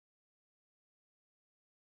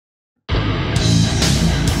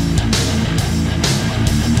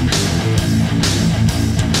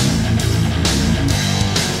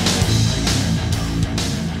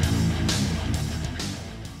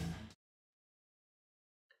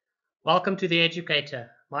Welcome to The Educator.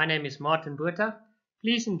 My name is Martin Buerta.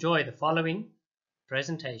 Please enjoy the following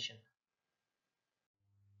presentation.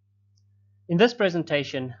 In this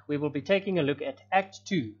presentation, we will be taking a look at Act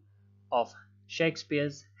 2 of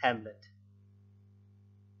Shakespeare's Hamlet.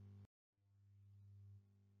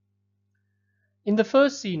 In the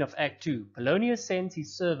first scene of Act 2, Polonius sends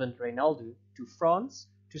his servant Reynaldo to France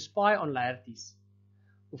to spy on Laertes.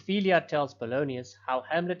 Ophelia tells Polonius how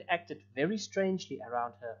Hamlet acted very strangely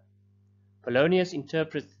around her. Polonius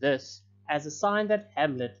interprets this as a sign that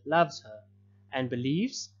Hamlet loves her and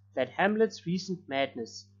believes that Hamlet's recent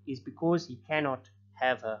madness is because he cannot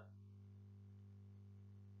have her.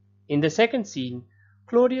 In the second scene,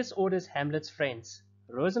 Claudius orders Hamlet's friends,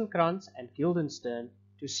 Rosencrantz and Guildenstern,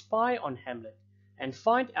 to spy on Hamlet and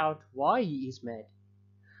find out why he is mad.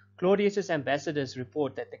 Claudius's ambassadors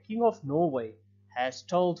report that the King of Norway has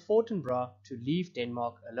told Fortinbras to leave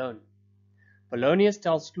Denmark alone. Polonius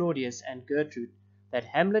tells Claudius and Gertrude that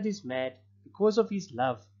Hamlet is mad because of his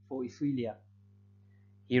love for Ophelia.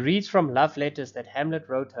 He reads from love letters that Hamlet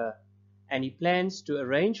wrote her, and he plans to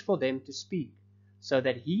arrange for them to speak so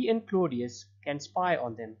that he and Claudius can spy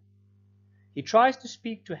on them. He tries to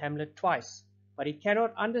speak to Hamlet twice, but he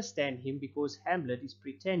cannot understand him because Hamlet is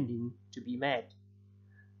pretending to be mad.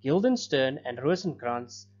 Guildenstern and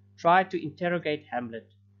Rosencrantz try to interrogate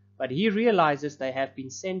Hamlet, but he realizes they have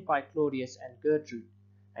been sent by Claudius and Gertrude,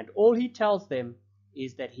 and all he tells them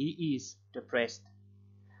is that he is depressed.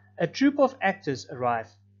 A troupe of actors arrive.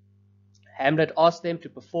 Hamlet asks them to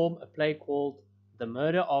perform a play called The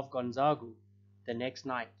Murder of Gonzago the next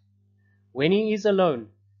night. When he is alone,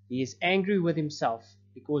 he is angry with himself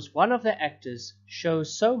because one of the actors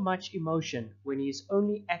shows so much emotion when he is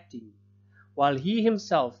only acting, while he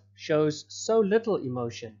himself shows so little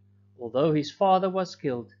emotion, although his father was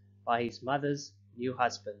killed by his mother's new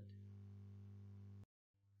husband.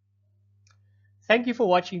 Thank you for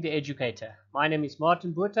watching The Educator. My name is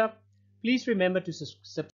Martin Buerta. Please remember to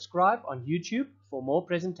subscribe on YouTube for more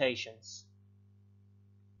presentations.